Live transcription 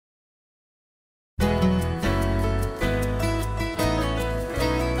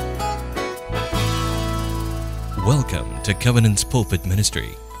Welcome to Covenant's Pulpit Ministry.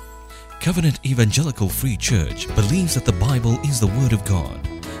 Covenant Evangelical Free Church believes that the Bible is the Word of God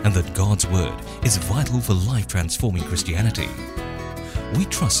and that God's Word is vital for life-transforming Christianity. We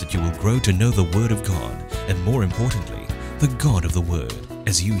trust that you will grow to know the Word of God and, more importantly, the God of the Word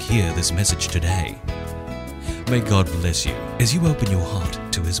as you hear this message today. May God bless you as you open your heart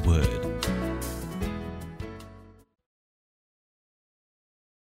to His Word.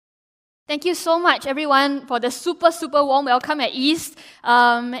 Thank you so much, everyone, for the super warm welcome at East.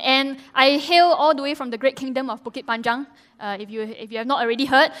 And I hail all the way from the great kingdom of Bukit Panjang, if you have not already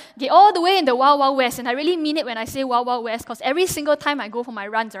heard. Okay, all the way in the Wild Wild West, and I really mean it when I say Wild Wild West, because every single time I go for my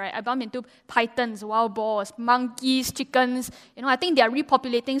runs, right, I bump into pythons, wild boars, monkeys, chickens. I think they are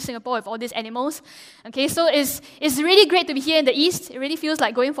repopulating Singapore with all these animals. Okay, so it's really great to be here in the East. It really feels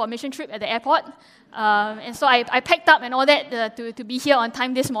like going for a mission trip at the airport. And so I packed up and all that to be here on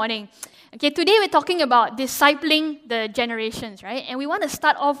time this morning. Okay, today we're talking about discipling the generations, right? And we want to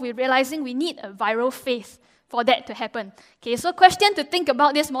start off with realizing we need a viral faith for that to happen. Okay, so question to think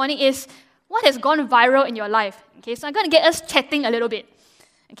about this morning is, what has gone viral in your life? Okay, so I'm going to get us chatting a little bit.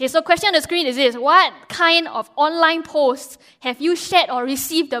 Okay, so question on the screen is this: what kind of online posts have you shared or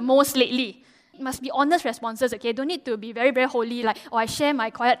received the most lately? It must be honest responses, okay? Don't need to be very holy, like, I share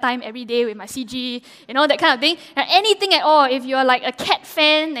my quiet time every day with my CG, that kind of thing. Anything at all. If you're like a cat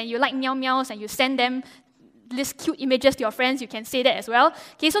fan and you like meow meows and you send them these cute images to your friends, you can say that as well.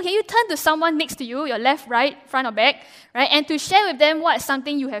 Okay, so can you turn to someone next to you, your left, right, front or back, right, and to share with them what is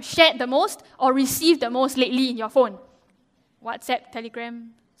something you have shared the most or received the most lately in your phone? WhatsApp,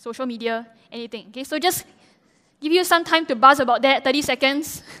 Telegram, social media, anything. Okay, so just give you some time to buzz about that, 30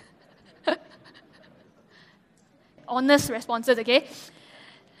 seconds. Honest responses, okay?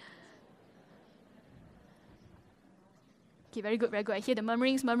 Okay, very good. I hear the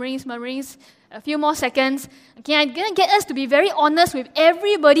murmurings. A few more seconds. Okay, I'm going to get us to be very honest with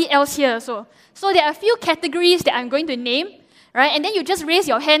everybody else here. So there are a few categories that I'm going to name, right? And then you just raise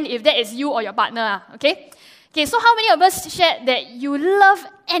your hand if that is you or your partner, okay? Okay, so how many of us shared that you love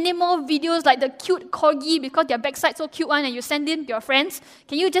animal videos like the cute corgi because their backside's so cute one and you send in to your friends?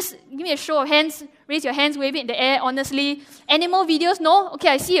 Can you just give me a show of hands, raise your hands, wave it in the air, honestly? Animal videos, no? Okay,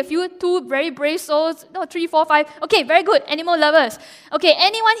 I see a few, 2 very brave souls, no, 3, 4, 5. Okay, very good, animal lovers. Okay,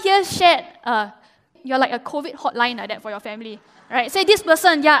 anyone here shared, you're like a COVID hotline like that for your family, right? Say this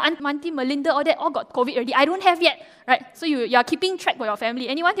person, Auntie Melinda, all that, all got COVID already. I don't have yet, right? So you are keeping track for your family.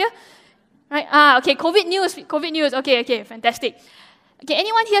 Anyone here? Right? Okay, COVID news. Okay, fantastic. Okay,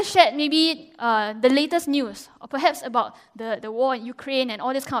 anyone here shared maybe the latest news, or perhaps about the war in Ukraine and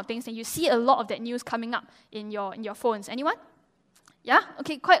all these kind of things, and you see a lot of that news coming up in your phones? Anyone? Yeah?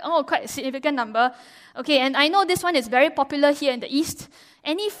 Okay, quite a significant number. Okay, and I know this one is very popular here in the East.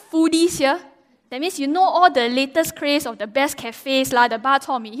 Any foodies here? That means you know all the latest craze of the best cafes, the bak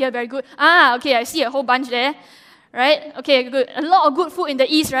chor mee here, very good. Okay, I see a whole bunch there. Right? Okay, good. A lot of good food in the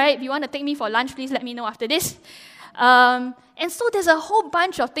East, right? If you want to take me for lunch, please let me know after this. And so there's a whole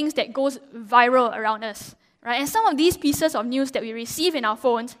bunch of things that goes viral around us, right? And some of these pieces of news that we receive in our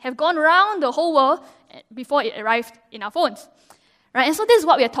phones have gone around the whole world before it arrived in our phones, right? And so this is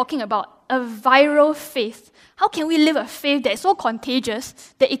what we are talking about, a viral faith. How can we live a faith that is so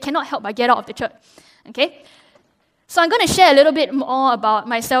contagious that it cannot help but get out of the church? Okay? So I'm going to share a little bit more about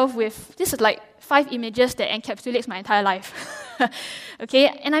myself with, this is like 5 images that encapsulates my entire life. Okay,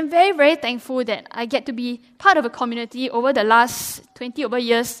 and I'm very thankful that I get to be part of a community over the last 20 over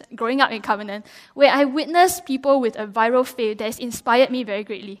years growing up in Covenant, where I witnessed people with a viral faith that has inspired me very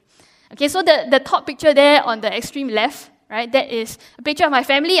greatly. Okay, so the top picture there on the extreme left, right, that is a picture of my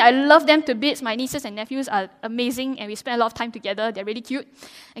family. I love them to bits. My nieces and nephews are amazing, and we spend a lot of time together. They're really cute.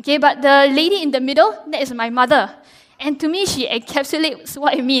 Okay, but the lady in the middle, that is my mother. And to me, she encapsulates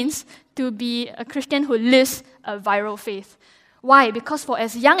what it means to be a Christian who lives a viral faith. Why? Because for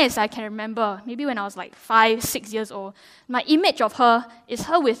as young as I can remember, maybe when I was like 5, 6 years old, my image of her is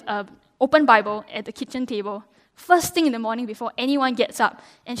her with an open Bible at the kitchen table, first thing in the morning before anyone gets up,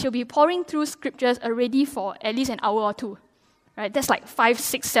 and she'll be pouring through scriptures already for at least an hour or 2. Right? That's like 5,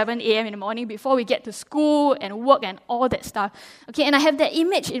 6, 7 a.m. in the morning before we get to school and work and all that stuff. Okay, and I have that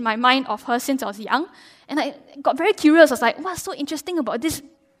image in my mind of her since I was young, and I got very curious. I was like, what's so interesting about this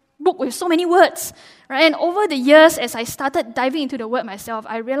book with so many words, right? And over the years, as I started diving into the word myself,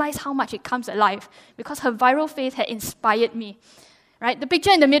 I realized how much it comes alive because her viral faith had inspired me, right? The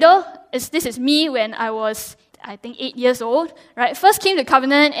picture in the middle this is me when I was, I think, 8 years old, right? First came to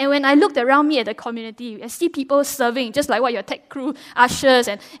Covenant, and when I looked around me at the community, I see people serving, just like what your tech crew, ushers,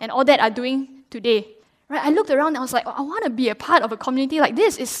 and all that are doing today, Right? I looked around and I was like, I want to be a part of a community like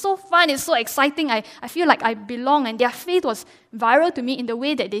this. It's so fun, it's so exciting. I feel like I belong, and their faith was viral to me in the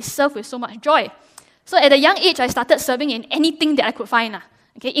way that they serve with so much joy. So at a young age, I started serving in anything that I could find,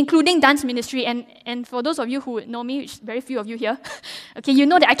 okay, including dance ministry. And for those of you who know me, which very few of you here, okay, you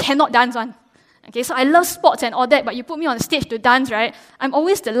know that I cannot dance one. Okay, so I love sports and all that, but you put me on stage to dance, right? I'm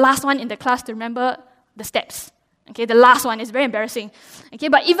always the last one in the class to remember the steps. Okay, the last one is very embarrassing. Okay,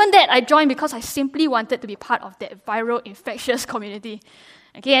 but even that I joined because I simply wanted to be part of that viral, infectious community.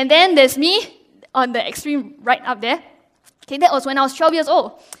 Okay, and then there's me on the extreme right up there. Okay, that was when I was 12 years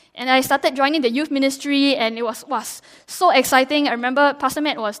old. And I started joining the youth ministry, and it was so exciting. I remember Pastor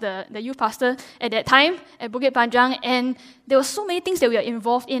Matt was the youth pastor at that time at Bukit Panjang, and there were so many things that we were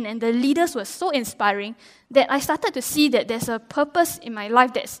involved in, and the leaders were so inspiring that I started to see that there's a purpose in my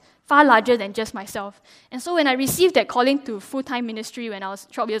life that's far larger than just myself. And so when I received that calling to full-time ministry when I was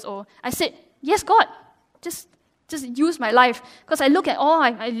 12 years old, I said, yes, God, just use my life. Because I look at all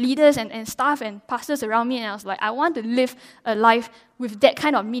my leaders and staff and pastors around me, and I was like, I want to live a life with that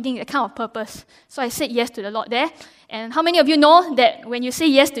kind of meaning, that kind of purpose. So I said yes to the Lord there. And how many of you know that when you say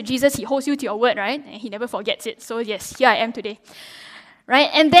yes to Jesus, He holds you to your word, right? And He never forgets it. So yes, here I am today. Right?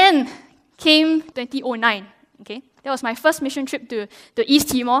 And then came 2009. Okay? That was my first mission trip to East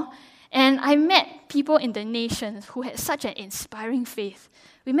Timor. And I met people in the nations who had such an inspiring faith.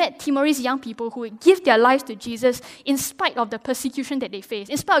 We met Timorese young people who would give their lives to Jesus in spite of the persecution that they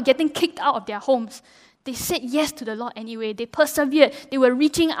faced, in spite of getting kicked out of their homes. They said yes to the Lord anyway. They persevered. They were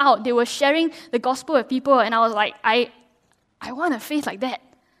reaching out. They were sharing the gospel with people. And I was like, I want a faith like that.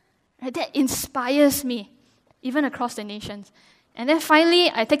 Right? That inspires me, even across the nations. And then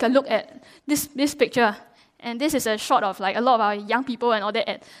finally, I take a look at this picture. And this is a shot of like a lot of our young people and all that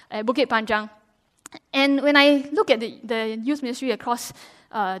at Bukit Panjang. And when I look at the youth ministry across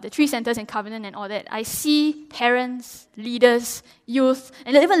the 3 centers in Covenant and all that, I see parents, leaders, youth,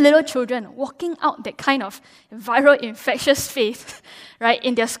 and even little children walking out that kind of viral, infectious faith, right,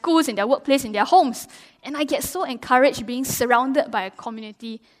 in their schools, in their workplace, in their homes. And I get so encouraged being surrounded by a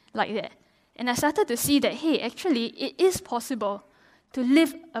community like that. And I started to see that, hey, actually, it is possible to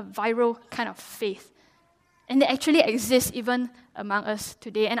live a viral kind of faith. And it actually exists even among us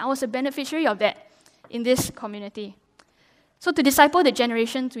today. And I was a beneficiary of that in this community. So to disciple the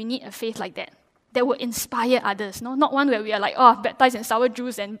generations, we need a faith like that will inspire others. No? Not one where we are like, baptized in sour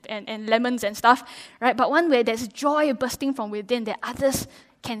juice and lemons and stuff, right? But one where there's joy bursting from within that others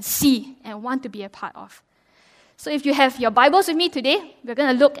can see and want to be a part of. So if you have your Bibles with me today, we're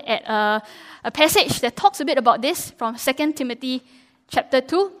going to look at a passage that talks a bit about this from 2 Timothy chapter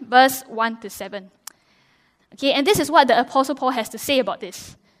 2, verse 1 to 7. Okay, and this is what the Apostle Paul has to say about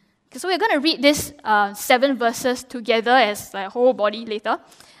this. Okay, so we're going to read this 7 verses together as a whole body later,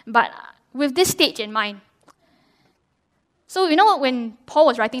 but with this stage in mind. So you know when Paul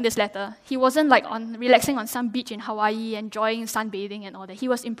was writing this letter, he wasn't like relaxing on some beach in Hawaii, enjoying sunbathing and all that. He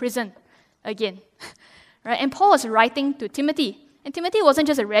was in prison again. Right? And Paul was writing to Timothy. And Timothy wasn't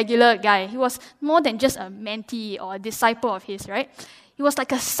just a regular guy. He was more than just a mentee or a disciple of his, right? He was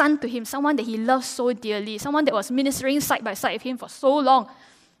like a son to him, someone that he loved so dearly, someone that was ministering side by side with him for so long.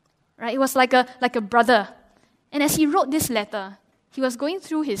 Right? It was like a brother. And as he wrote this letter, he was going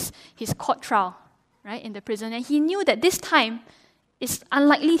through his court trial, right, in the prison, and he knew that this time it's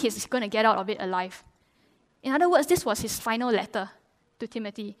unlikely he's going to get out of it alive. In other words, this was his final letter to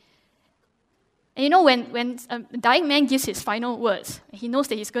Timothy. And you know, when a dying man gives his final words, he knows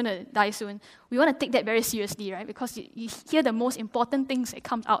that he's going to die soon, we want to take that very seriously, right? Because you hear the most important things that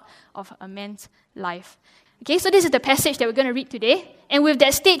come out of a man's life. Okay, so this is the passage that we're going to read today. And with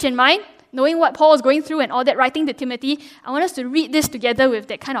that stage in mind, knowing what Paul was going through and all that, writing to Timothy, I want us to read this together with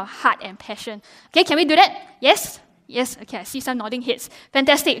that kind of heart and passion. Okay, can we do that? Yes? Yes? Okay, I see some nodding heads.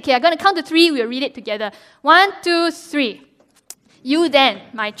 Fantastic. Okay, I'm going to count to 3. We'll read it together. 1, 2, 3. You then,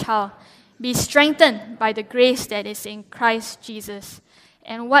 my child, be strengthened by the grace that is in Christ Jesus,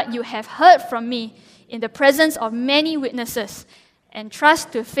 and what you have heard from me in the presence of many witnesses, and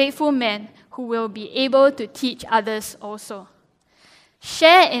trust to faithful men who will be able to teach others also.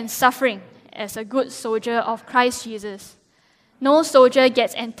 Share in suffering as a good soldier of Christ Jesus. No soldier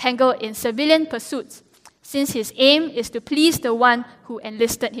gets entangled in civilian pursuits, since his aim is to please the one who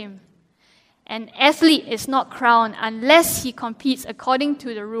enlisted him. An athlete is not crowned unless he competes according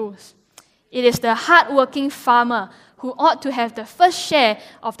to the rules. It is the hard-working farmer who ought to have the first share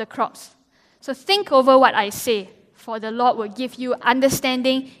of the crops. So think over what I say, for the Lord will give you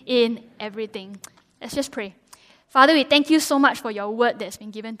understanding in everything. Let's just pray. Father, we thank you so much for your word that's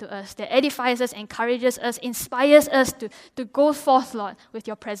been given to us, that edifies us, encourages us, inspires us to go forth, Lord, with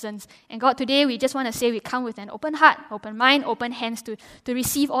your presence. And God, today we just want to say we come with an open heart, open mind, open hands to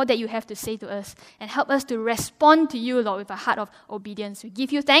receive all that you have to say to us and help us to respond to you, Lord, with a heart of obedience. We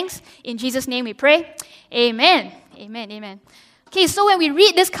give you thanks. In Jesus' name we pray. Amen. Amen. Amen. Okay, so when we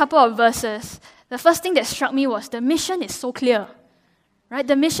read this couple of verses, the first thing that struck me was the mission is so clear. Right?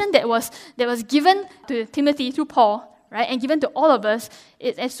 The mission that was given to Timothy through Paul, right, and given to all of us,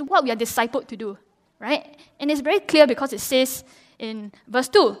 is what we are discipled to do, right? And it's very clear because it says in verse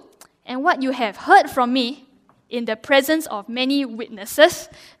 2, and what you have heard from me in the presence of many witnesses,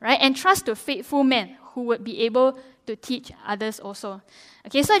 right, entrust to faithful men who would be able to teach others also.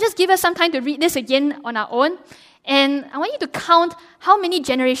 Okay, so I just give us some time to read this again on our own, and I want you to count how many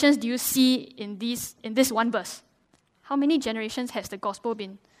generations do you see in this one verse. How many generations has the gospel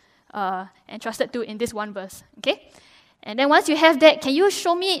been entrusted to in this one verse? Okay? And then once you have that, can you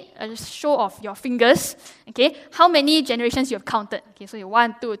show me a show of your fingers? Okay? How many generations you have counted? Okay, so you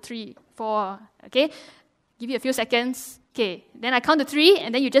 1, 2, 3, 4. Okay? Give you a few seconds. Okay, then I count to 3,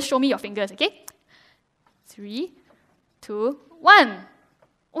 and then you just show me your fingers. Okay? 3, 2, 1.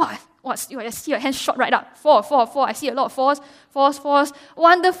 I see your hands shot right up. 4. I see a lot of fours.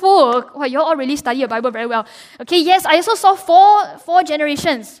 Wonderful. Wow, you all really study your Bible very well. Okay, yes, I also saw four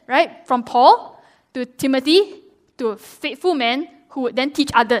generations, right? From Paul to Timothy to faithful men who would then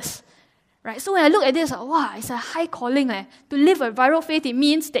teach others. Right? So when I look at this, wow, it's a high calling. To live a viral faith, it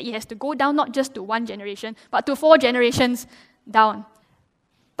means that it has to go down not just to one generation, but to 4 generations down.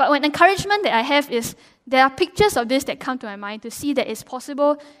 But an encouragement that I have is there are pictures of this that come to my mind to see that it's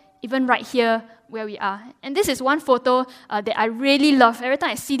possible even right here where we are. And this is one photo that I really love. Every time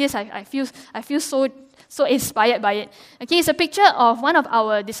I see this, I feel so inspired by it. Okay, it's a picture of one of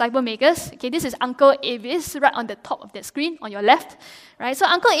our disciple makers. Okay, this is Uncle Avis right on the top of that screen on your left. Right, so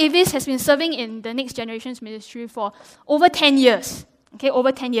Uncle Avis has been serving in the Next Generations ministry for over 10 years. Okay,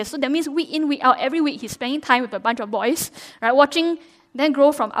 over 10 years. So that means week in, week out, every week he's spending time with a bunch of boys, right, watching them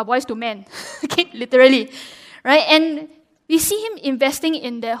grow from our boys to men. Okay, literally. Right, and we see him investing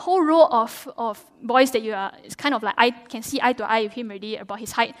in the whole row of boys that it's kind of like I can see eye to eye with him already about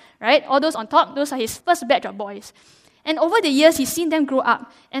his height, right? All those on top, those are his first batch of boys. And over the years, he's seen them grow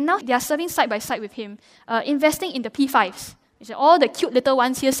up. And now they are serving side by side with him, investing in the P5s, which are all the cute little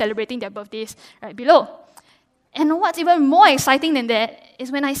ones here celebrating their birthdays right below. And what's even more exciting than that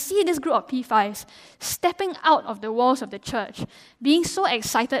is when I see this group of P5s stepping out of the walls of the church, being so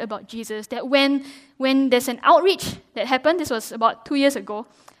excited about Jesus that when there's an outreach that happened, this was about 2 years ago,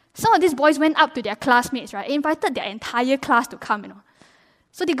 some of these boys went up to their classmates, right, invited their entire class to come,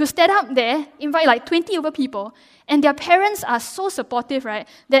 So they could stand up there, invite like 20 over people, and their parents are so supportive, right,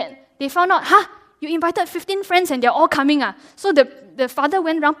 that they found out, you invited 15 friends and they're all coming. So the father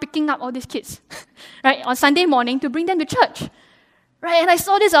went around picking up all these kids, right, on Sunday morning to bring them to church. Right, and I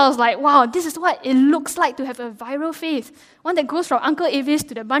saw this, I was like, wow, this is what it looks like to have a viral faith. One that goes from Uncle Avis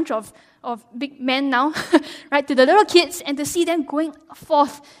to the bunch of big men now, right, to the little kids, and to see them going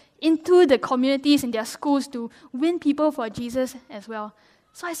forth into the communities in their schools to win people for Jesus as well.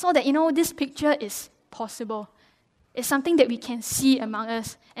 So I saw that, this picture is possible. It's something that we can see among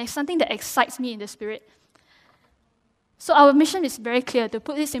us, and it's something that excites me in the spirit. So our mission is very clear. To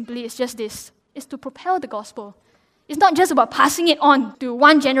put it simply, it's just this. It's to propel the gospel. It's not just about passing it on to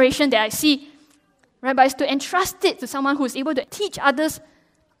one generation that I see, right? But it's to entrust it to someone who is able to teach others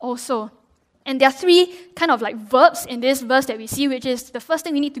also. And there are 3 kind of like verbs in this verse that we see, which is the first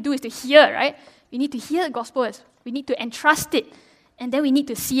thing we need to do is to hear, right? We need to hear the gospel. We need to entrust it. And then we need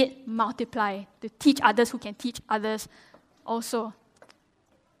to see it multiply, to teach others who can teach others also.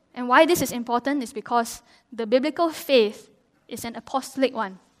 And why this is important is because the biblical faith is an apostolic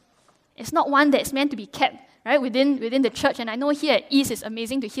one. It's not one that's meant to be kept right within the church. And I know here at East it's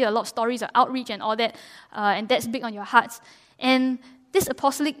amazing to hear a lot of stories of outreach and all that, and that's big on your hearts. And this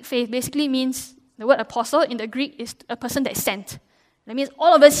apostolic faith basically means, the word apostle in the Greek is a person that is sent. That means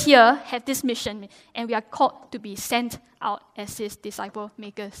all of us here have this mission, and we are called to be sent out as his disciple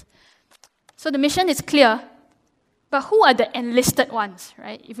makers. So the mission is clear, but who are the enlisted ones,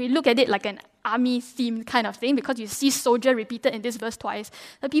 right? If we look at it like an army-themed kind of thing, because you see soldier repeated in this verse twice,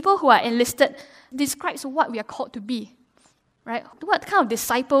 the people who are enlisted describes what we are called to be, right? What kind of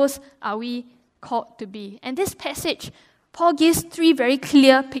disciples are we called to be? And this passage, Paul gives 3 very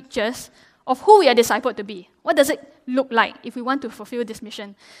clear pictures of who we are discipled to be. What does it look like if we want to fulfill this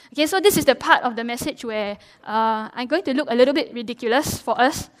mission? Okay, so this is the part of the message where I'm going to look a little bit ridiculous for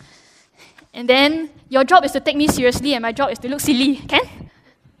us. And then your job is to take me seriously, and my job is to look silly. Can?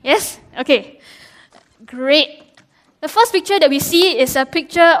 Yes? Okay. Great. The first picture that we see is a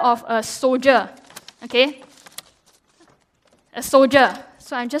picture of a soldier. Okay? A soldier.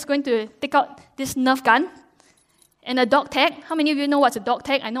 So I'm just going to take out this Nerf gun and a dog tag. How many of you know what's a dog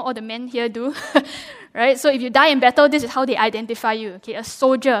tag? I know all the men here do. Right? So if you die in battle, this is how they identify you. Okay, a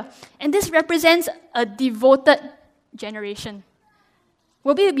soldier. And this represents a devoted generation.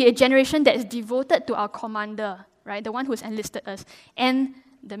 Will we be a generation that is devoted to our commander, right? The one who's enlisted us, and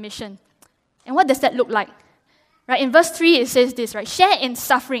the mission. And what does that look like? Right, in verse 3 it says this, right? Share in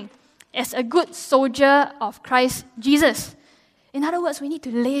suffering as a good soldier of Christ Jesus. In other words, we need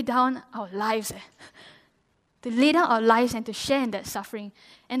to lay down our lives. To lay down our lives and to share in that suffering.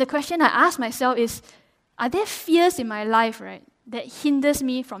 And the question I ask myself is, are there fears in my life, right, that hinders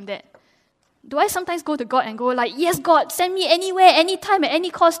me from that? Do I sometimes go to God and go like, yes, God, send me anywhere, anytime, at any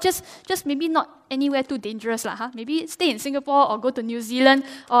cost, just maybe not anywhere too dangerous, huh? Maybe stay in Singapore or go to New Zealand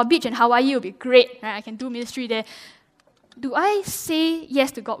or a beach in Hawaii would be great, right? I can do ministry there. Do I say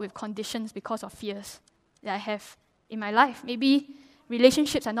yes to God with conditions because of fears that I have in my life? Maybe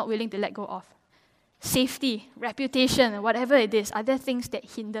relationships I'm not willing to let go of. Safety, reputation, whatever it is, are there things that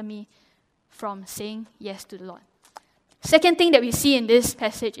hinder me from saying yes to the Lord? Second thing that we see in this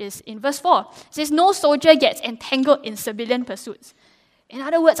passage is in verse 4. It says, no soldier gets entangled in civilian pursuits. In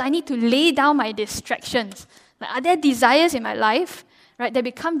other words, I need to lay down my distractions. Like, are there desires in my life, right, that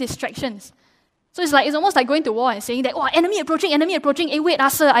become distractions? So it's almost like going to war and saying that, oh, enemy approaching, hey, wait,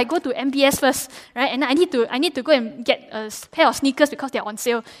 sir, I go to MBS first, right? And I need to go and get a pair of sneakers because they're on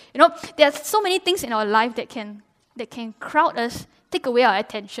sale. You know, there are so many things in our life that can crowd us, take away our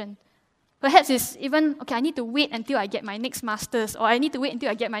attention. Perhaps it's even, okay, I need to wait until I get my next master's, or I need to wait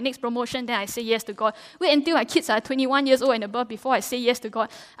until I get my next promotion, then I say yes to God. Wait until my kids are 21 years old and above before I say yes to God.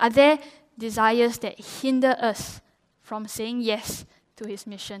 Are there desires that hinder us from saying yes to His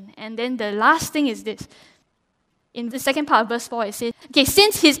mission? And then the last thing is this. In the second part of verse 4, it says, okay,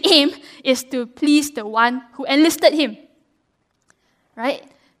 since His aim is to please the one who enlisted Him, right?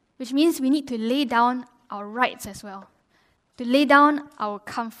 Which means we need to lay down our rights as well, to lay down our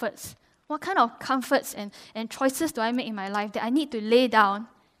comforts. What kind of comforts and choices do I make in my life that I need to lay down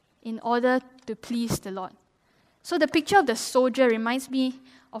in order to please the Lord? So the picture of the soldier reminds me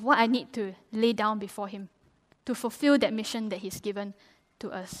of what I need to lay down before Him to fulfill that mission that He's given to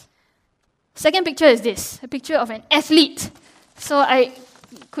us. Second picture is this, a picture of an athlete. So I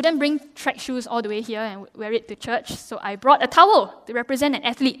couldn't bring track shoes all the way here and wear it to church, so I brought a towel to represent an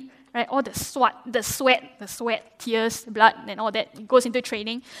athlete. Right, all the sweat, tears, blood, and all that goes into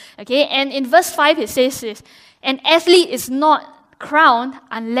training. Okay, and in verse 5 it says this, an athlete is not crowned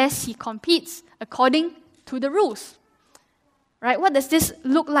unless he competes according to the rules. Right, what does this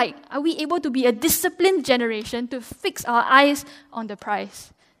look like? Are we able to be a disciplined generation to fix our eyes on the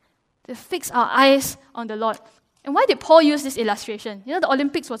prize? To fix our eyes on the Lord? And why did Paul use this illustration? You know, the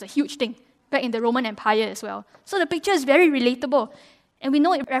Olympics was a huge thing back in the Roman Empire as well. So the picture is very relatable. And we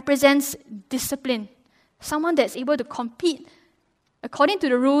know it represents discipline. Someone that's able to compete according to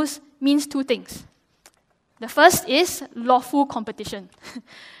the rules means two things. The first is lawful competition.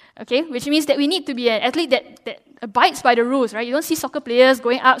 Okay, which means that we need to be an athlete that abides by the rules, right? You don't see soccer players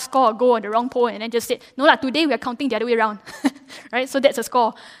going up, score a goal on the wrong pole, and then just say, no, today we are counting the other way around. Right? So that's a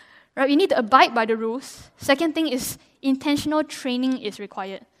score. Right? We need to abide by the rules. Second thing is intentional training is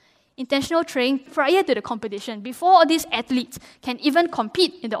required. Intentional training prior to the competition. Before all these athletes can even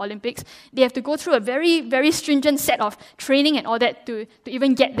compete in the Olympics, they have to go through a very, very stringent set of training and all that to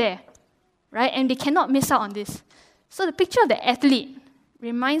even get there. Right? And they cannot miss out on this. So the picture of the athlete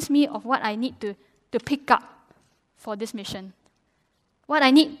reminds me of what I need to pick up for this mission. What I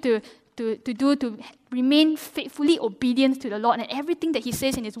need to do to remain faithfully obedient to the Lord and everything that He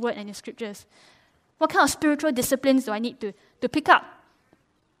says in His Word and His Scriptures. What kind of spiritual disciplines do I need to pick up?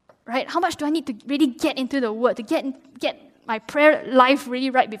 Right? How much do I need to really get into the Word, to get my prayer life really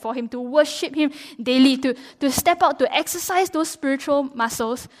right before Him, to worship Him daily, to step out, to exercise those spiritual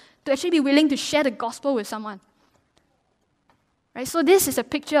muscles, to actually be willing to share the gospel with someone. Right? So this is a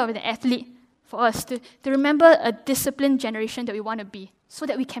picture of an athlete for us, to remember a disciplined generation that we want to be, so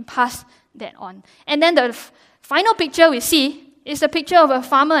that we can pass that on. And then the final picture we see is a picture of a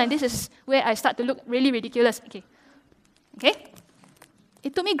farmer, and this is where I start to look really ridiculous. Okay?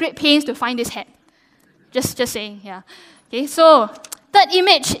 It took me great pains to find this hat. Just saying, yeah. Okay, so third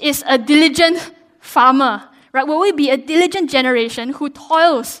image is a diligent farmer. Right? Will we be a diligent generation who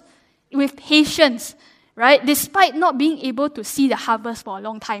toils with patience, right? Despite not being able to see the harvest for a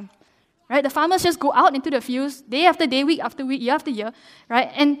long time. Right? The farmers just go out into the fields day after day, week after week, year after year,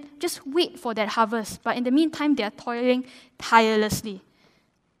 right? And just wait for that harvest. But in the meantime, they are toiling tirelessly.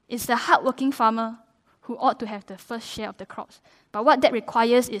 It's the hardworking farmer who ought to have the first share of the crops. But what that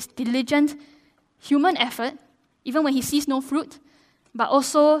requires is diligent human effort, even when he sees no fruit, but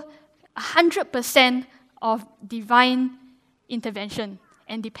also 100% of divine intervention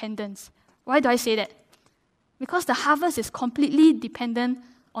and dependence. Why do I say that? Because the harvest is completely dependent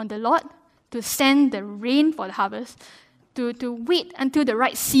on the Lord to send the rain for the harvest, to wait until the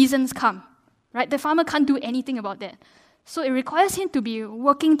right seasons come. Right? The farmer can't do anything about that. So it requires him to be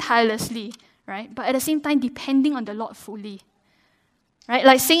working tirelessly, right? But at the same time, depending on the Lord fully. Right?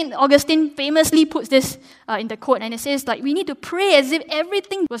 Like St. Augustine famously puts this in the quote, and it says, like, we need to pray as if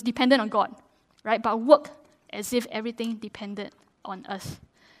everything was dependent on God, right? But work as if everything depended on us.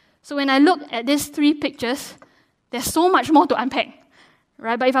 So when I look at these three pictures, there's so much more to unpack,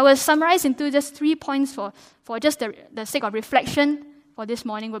 right? But if I were to summarize into just 3 points for just the sake of reflection for this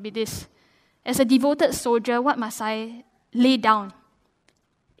morning, would be this. As a devoted soldier, what must I lay down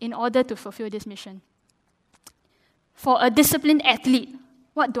in order to fulfill this mission? For a disciplined athlete,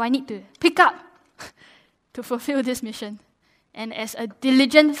 what do I need to pick up to fulfill this mission? And as a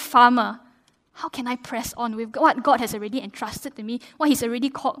diligent farmer, how can I press on with what God has already entrusted to me, what He's already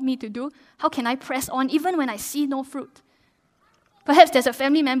called me to do? How can I press on even when I see no fruit? Perhaps there's a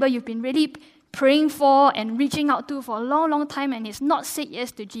family member you've been really praying for and reaching out to for a long, long time and he's not said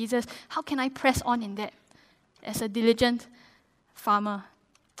yes to Jesus. How can I press on in that as a diligent farmer?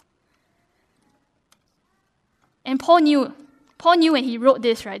 And Paul knew when he wrote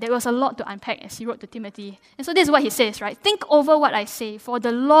this, right, there was a lot to unpack as he wrote to Timothy. And so this is what he says, right? Think over what I say, for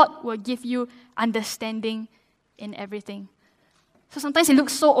the Lord will give you understanding in everything. So sometimes it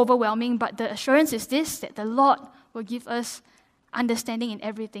looks so overwhelming, but the assurance is this, that the Lord will give us understanding in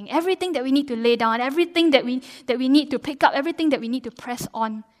everything. Everything that we need to lay down, everything that we need to pick up, everything that we need to press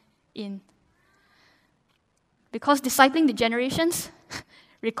on in. Because discipling the generations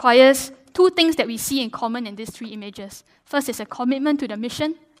requires two things that we see in common in these three images. First is a commitment to the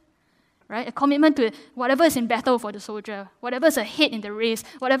mission, right? A commitment to whatever is in battle for the soldier, whatever is ahead in the race,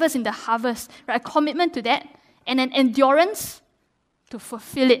 whatever is in the harvest, right? A commitment to that, and an endurance to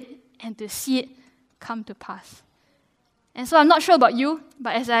fulfill it and to see it come to pass. And so I'm not sure about you,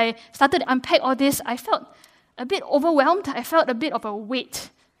 but as I started to unpack all this, I felt a bit overwhelmed. I felt a bit of a weight.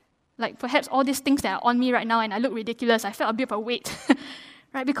 Like perhaps all these things that are on me right now and I look ridiculous, I felt a bit of a weight.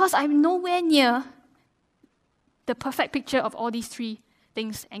 Right? Because I'm nowhere near the perfect picture of all these three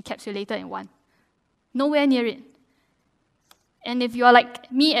things encapsulated in one. Nowhere near it. And if you are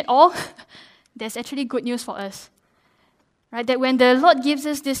like me at all, there's actually good news for us. Right? That when the Lord gives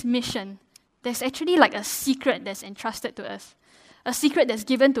us this mission, there's actually like a secret that's entrusted to us. A secret that's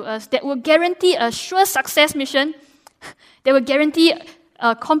given to us that will guarantee a sure success mission, that will guarantee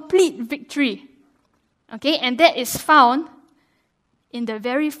a complete victory. Okay? And that is found in the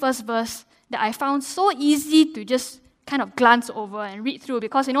very first verse that I found so easy to just kind of glance over and read through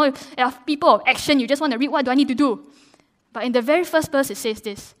because, you know, if you have people of action, you just want to read, what do I need to do? But in the very first verse, it says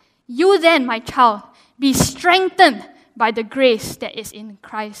this, "You then, my child, be strengthened by the grace that is in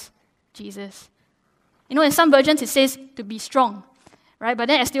Christ Jesus." You know, in some versions, it says to be strong, right? But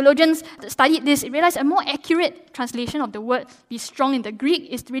then as theologians studied this, it realized a more accurate translation of the word be strong in the Greek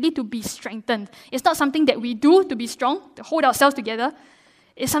is really to be strengthened. It's not something that we do to be strong, to hold ourselves together.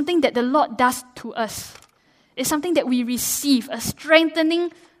 It's something that the Lord does to us. It's something that we receive, a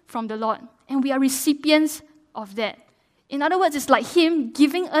strengthening from the Lord. And we are recipients of that. In other words, it's like Him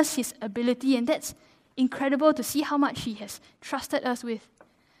giving us His ability, and that's incredible to see how much He has trusted us with.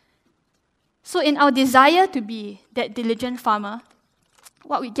 So in our desire to be that diligent farmer,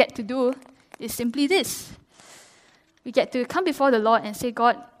 what we get to do is simply this. We get to come before the Lord and say,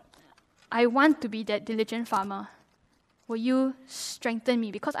 God, I want to be that diligent farmer. Will you strengthen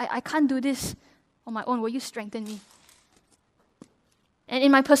me? Because I can't do this on my own. Will you strengthen me? And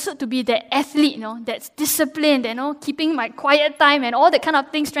in my pursuit to be that athlete, that's disciplined, keeping my quiet time and all that kind of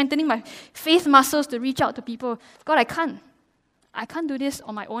thing, strengthening my faith muscles to reach out to people. God, I can't. I can't do this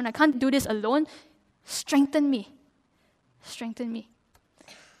on my own. I can't do this alone. Strengthen me. Strengthen me.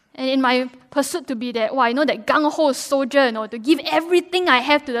 And in my pursuit to be that, that gung-ho soldier, to give everything I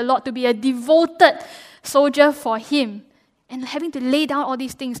have to the Lord, to be a devoted soldier for Him, and having to lay down all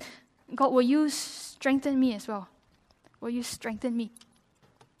these things, God, will you strengthen me as well? Will you strengthen me?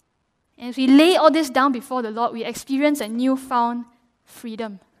 And as we lay all this down before the Lord, we experience a newfound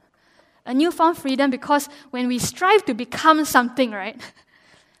freedom. A newfound freedom because when we strive to become something, right,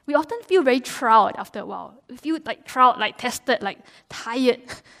 we often feel very trialed after a while. We feel like trialed, like tested, like tired.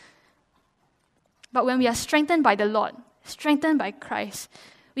 But when we are strengthened by the Lord, strengthened by Christ,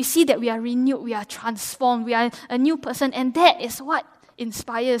 we see that we are renewed, we are transformed, we are a new person, and that is what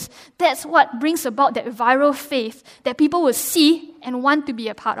inspires. That's what brings about that viral faith that people will see and want to be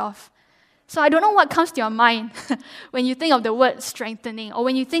a part of. So I don't know what comes to your mind when you think of the word strengthening, or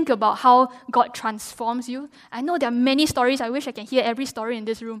when you think about how God transforms you. I know there are many stories. I wish I can hear every story in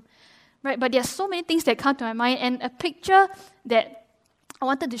this room. Right? But there are so many things that come to my mind, and a picture that I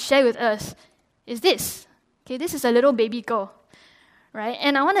wanted to share with us is this. Okay, this is a little baby girl. Right?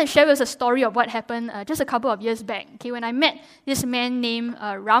 And I want to share with us a story of what happened just a couple of years back. Okay, when I met this man named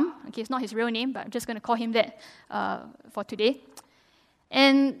Ram. Okay, it's not his real name, but I'm just going to call him that for today.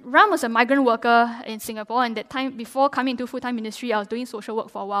 And Ram was a migrant worker in Singapore, and that time, before coming into full-time ministry, I was doing social work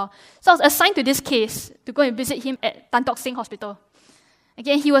for a while. So I was assigned to this case to go and visit him at Tan Tock Seng Hospital.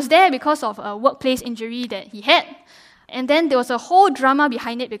 Again, he was there because of a workplace injury that he had. And then there was a whole drama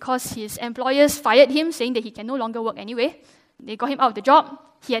behind it because his employers fired him, saying that he can no longer work anyway. They got him out of the job.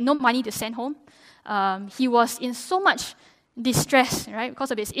 He had no money to send home. He was in so much distress, right?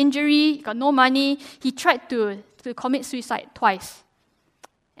 Because of his injury, he got no money. He tried to commit suicide twice.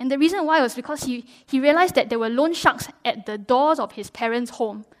 And the reason why was because he realized that there were loan sharks at the doors of his parents'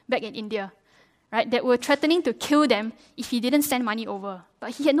 home back in India, right, that were threatening to kill them if he didn't send money over.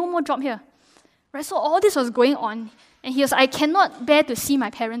 But he had no more job here. Right? So all this was going on, and he was, I cannot bear to see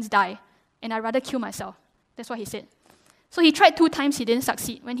my parents die, and I'd rather kill myself. That's what he said. So he tried 2 times, he didn't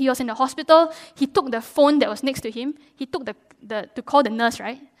succeed. When he was in the hospital, he took the phone that was next to him, he took to call the nurse,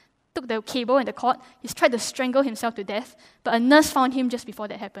 right? Took the cable and the cord. He tried to strangle himself to death, but a nurse found him just before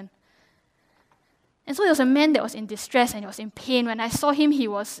that happened. And so there was a man that was in distress and he was in pain. When I saw him, he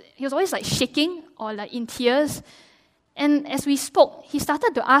was always like shaking or like in tears. And as we spoke, he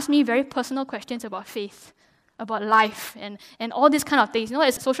started to ask me very personal questions about faith, about life, and all these kind of things. You know,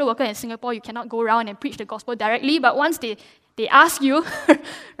 as a social worker in Singapore, you cannot go around and preach the gospel directly, but once they ask you,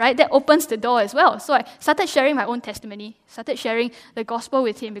 right, that opens the door as well. So I started sharing my own testimony, started sharing the gospel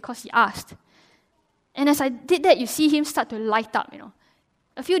with him because he asked. And as I did that, you see him start to light up,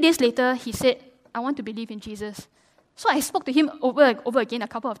 A few days later, he said, I want to believe in Jesus. So I spoke to him over again a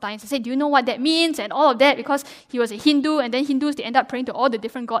couple of times. I said, do you know what that means? And all of that, because he was a Hindu, and then Hindus, they end up praying to all the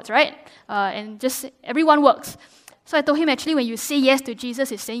different gods, right? And just everyone works. So I told him, actually, when you say yes to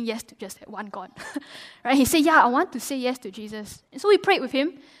Jesus, it's saying yes to just that one God. Right? He said, yeah, I want to say yes to Jesus. And so we prayed with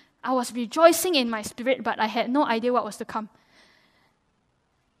him. I was rejoicing in my spirit, but I had no idea what was to come.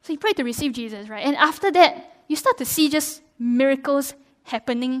 So he prayed to receive Jesus, right? And after that, you start to see just miracles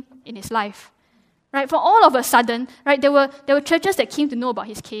happening in his life. Right? For all of a sudden, right, there were churches that came to know about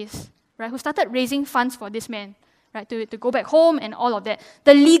his case, right, who started raising funds for this man, right, to go back home and all of that.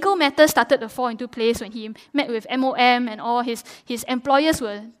 The legal matters started to fall into place when he met with MOM, and all his employers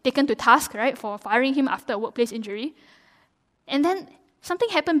were taken to task, right, for firing him after a workplace injury. And then something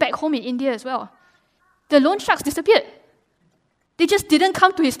happened back home in India as well. The loan sharks disappeared. They just didn't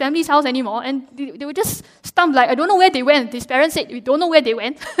come to his family's house anymore, and they were just stumped, like, I don't know where they went. His parents said, we don't know where they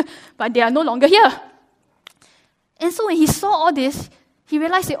went, but they are no longer here. And so when he saw all this, he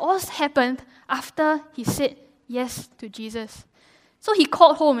realized it all happened after he said yes to Jesus. So he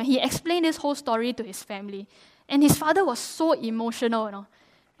called home and he explained this whole story to his family. And his father was so emotional,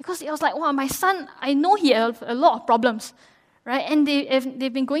 because he was like, wow, my son, I know he had a lot of problems, right? And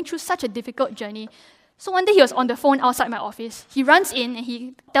they've been going through such a difficult journey. So one day he was on the phone outside my office. He runs in and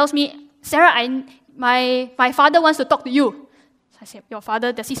he tells me, Sarah, my father wants to talk to you. So I said, your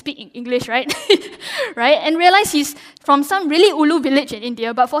father, does he speak English, right? Right? And realized he's from some really Ulu village in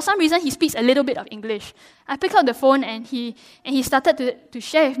India, but for some reason he speaks a little bit of English. I picked up the phone and he started to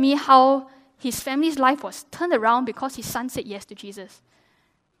share with me how his family's life was turned around because his son said yes to Jesus.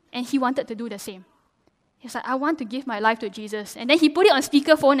 And he wanted to do the same. He's like, I want to give my life to Jesus. And then he put it on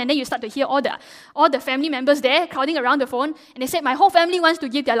speakerphone, and then you start to hear all the family members there crowding around the phone, and they said, my whole family wants to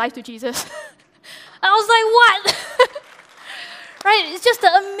give their life to Jesus. I was like, what? Right? It's just the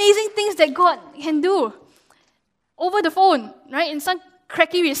amazing things that God can do over the phone, right? In some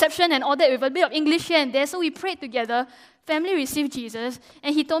cracky reception and all that with a bit of English here and there. So we prayed together. Family received Jesus.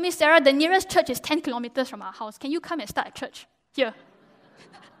 And he told me, Sarah, the nearest church is 10 kilometers from our house. Can you come and start a church here?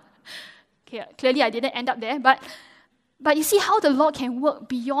 Okay, clearly I didn't end up there, but you see how the Lord can work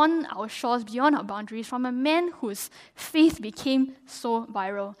beyond our shores, beyond our boundaries, from a man whose faith became so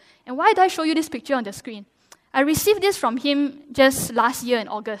viral. And why do I show you this picture on the screen? I received this from him just last year in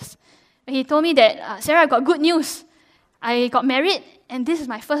August. He told me that, Sarah, I got good news. I got married, and this is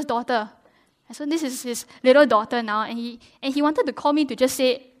my first daughter. And so this is his little daughter now, and he wanted to call me to just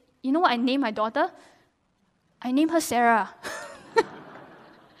say, you know what I named my daughter? I named her Sarah.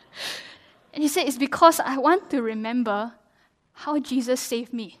 And he said, it's because I want to remember how Jesus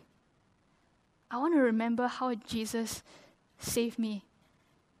saved me. I want to remember how Jesus save me.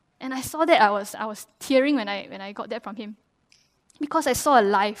 And I saw that I was tearing when I got that from him. Because I saw a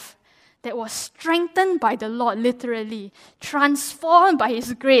life that was strengthened by the Lord, literally, transformed by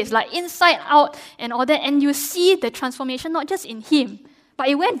His grace, like inside out and all that. And you see the transformation not just in him, but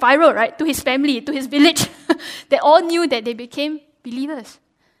it went viral, right, to his family, to his village. They all knew that they became believers.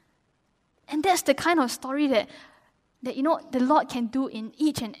 And that's the kind of story that the Lord can do in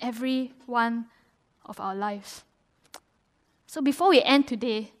each and every one of our lives. So before we end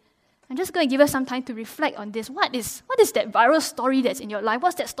today, I'm just going to give us some time to reflect on this. What is that viral story that's in your life?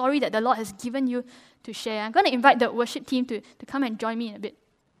 What's that story that the Lord has given you to share? I'm going to invite the worship team to come and join me in a bit.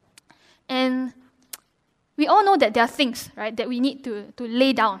 And we all know that there are things, right, that we need to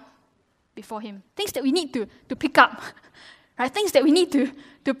lay down before Him. Things that we need to pick up, right? Things that we need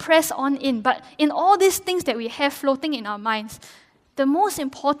to press on in. But in all these things that we have floating in our minds, the most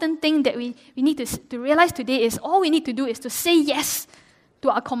important thing that we need to realize today is all we need to do is to say yes to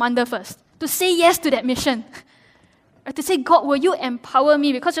our commander first, to say yes to that mission. To say, God, will you empower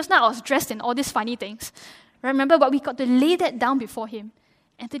me? Because just now I was dressed in all these funny things. Remember, but we got to lay that down before Him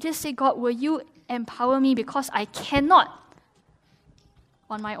and to just say, God, will you empower me because I cannot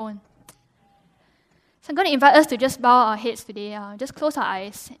on my own. So I'm going to invite us to just bow our heads today, just close our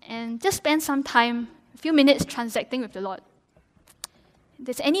eyes and just spend some time, a few minutes transacting with the Lord. If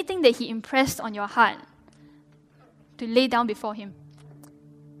there's anything that He impressed on your heart to lay down before Him,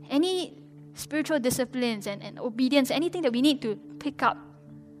 any spiritual disciplines and obedience, anything that we need to pick up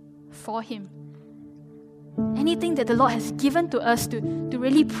for Him, anything that the Lord has given to us to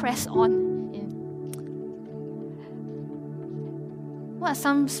really press on in. What are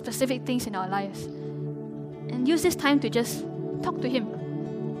some specific things in our lives? And use this time to just talk to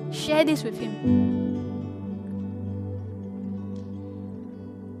Him. Share this with Him.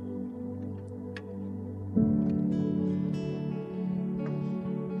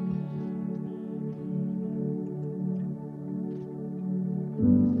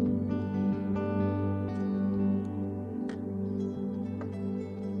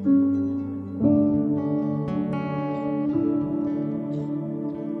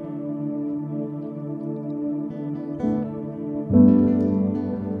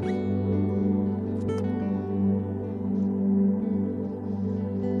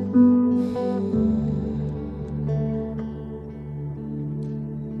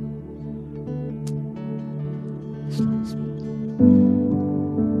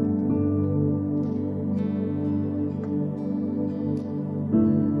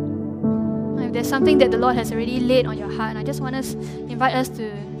 If there's something that the Lord has already laid on your heart, and I just want to invite us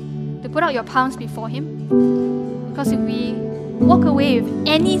to put out your palms before Him. Because if we walk away with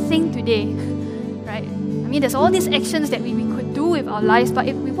anything today, right? I mean, there's all these actions that we could do with our lives, but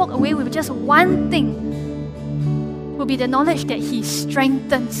if we walk away with just one thing, will be the knowledge that He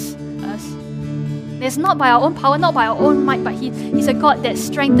strengthens us. It's not by our own power, not by our own might, but He's a God that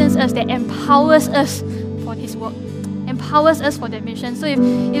strengthens us, that empowers us for His work, empowers us for that mission. So if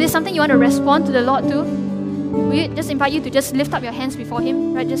it's something you want to respond to the Lord to, we just invite you to just lift up your hands before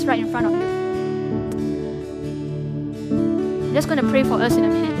Him, right in front of you. I'm just going to pray for us in a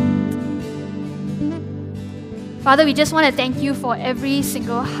minute. Father, we just want to thank You for every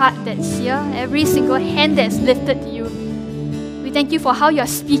single heart that's here, every single hand that's lifted to You. We thank You for how You're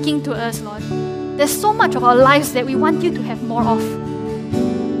speaking to us, Lord. There's so much of our lives that we want You to have more of.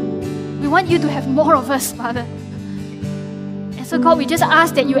 We want You to have more of us, Father. And so, God, we just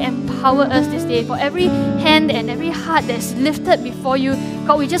ask that You empower us this day. For every hand and every heart that's lifted before You,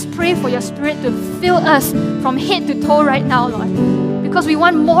 God, we just pray for Your Spirit to fill us from head to toe right now, Lord. Because we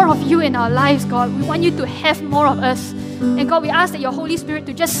want more of You in our lives, God. We want You to have more of us. And God, we ask that Your Holy Spirit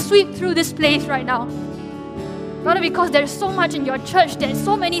to just sweep through this place right now. Father, because there's so much in Your church, there's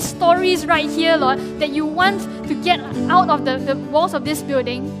so many stories right here, Lord, that You want to get out of the walls of this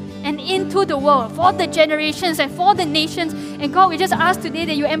building and into the world for the generations and for the nations. And God, we just ask today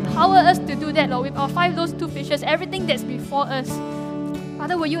that You empower us to do that, Lord, with our 5 loaves, 2 fishes, everything that's before us.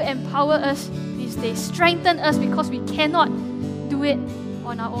 Father, will You empower us these days? Strengthen us because we cannot do it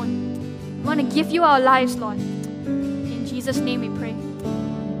on our own. We want to give You our lives, Lord. In Jesus' name we pray.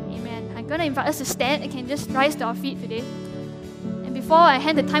 I'm going to invite us to stand and can just rise to our feet today. And before I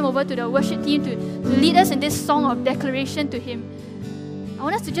hand the time over to the worship team to lead us in this song of declaration to Him, I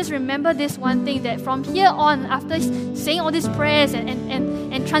want us to just remember this one thing, that from here on, after saying all these prayers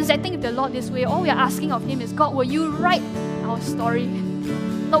and transacting with the Lord this way, all we are asking of Him is, God, will You write our story?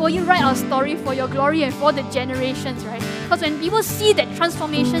 Lord, will You write our story for Your glory and for the generations, right? Because when people see that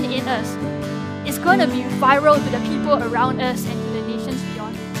transformation in us, it's going to be viral to the people around us and to the nations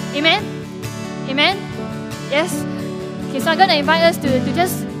beyond. Amen? Amen? Yes? Okay, so I'm going to invite us to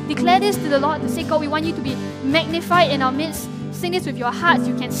just declare this to the Lord, to say, God, we want you to be magnified in our midst. Sing this with your hearts.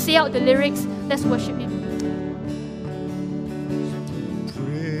 You can say out the lyrics. Let's worship Him.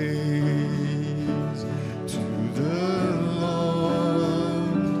 Praise to the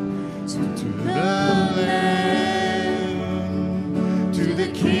Lord, to the Lamb, to the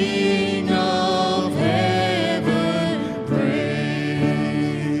King of heaven.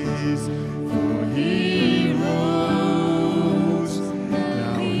 Praise, for He rose,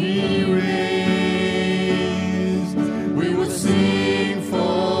 now He reigns. We will sing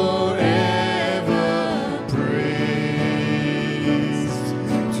forever. Praise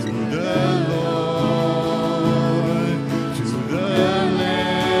to the Lord, to the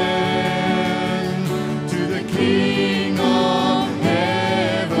Lamb, to the King of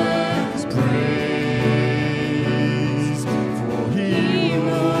heaven's praise. For He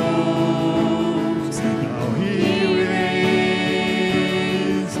rose, now He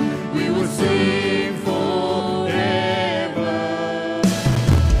reigns. We will sing forever.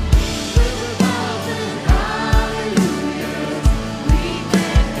 With a thousand hallelujahs, we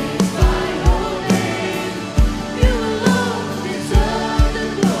magnify Your name. You alone deserve the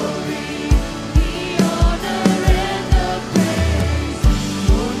glory, the honor, and the praise.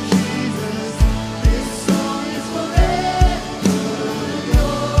 Lord Jesus, this song is forever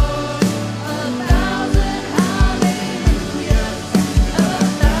yours. A thousand hallelujahs, a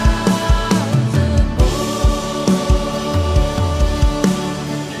thousand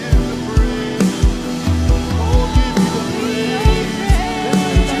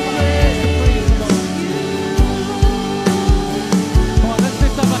Come on, let's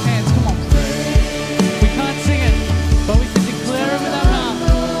lift up our hands. Come on. We can't sing it, but we can declare it with our mouth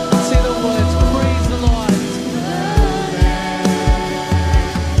and say the words. Praise the Lord.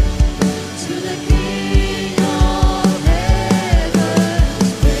 to the King of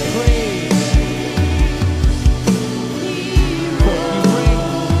heaven's Praise. For He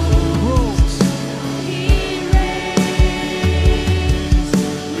rules. He reigns.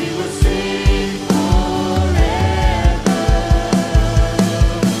 We will sing forever.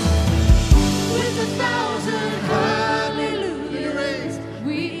 With a thousand hallelujahs,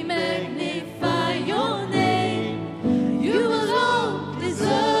 we magnify Your name. You alone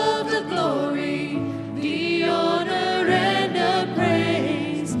deserve the glory, the honor, and the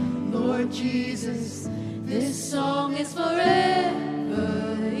praise. Lord Jesus, this song is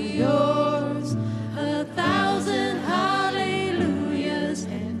forever yours. A thousand hallelujahs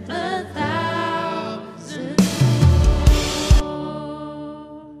and a thousand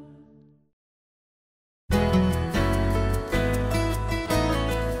more.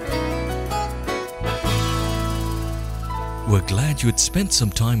 We're glad you had spent some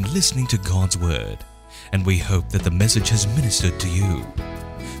time listening to God's Word, and we hope that the message has ministered to you.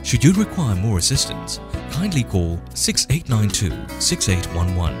 Should you require more assistance, kindly call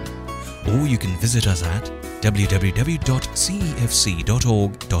 6892-6811, or you can visit us at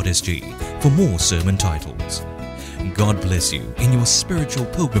www.cefc.org.sg for more sermon titles. God bless you in your spiritual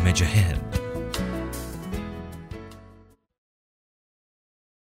pilgrimage ahead.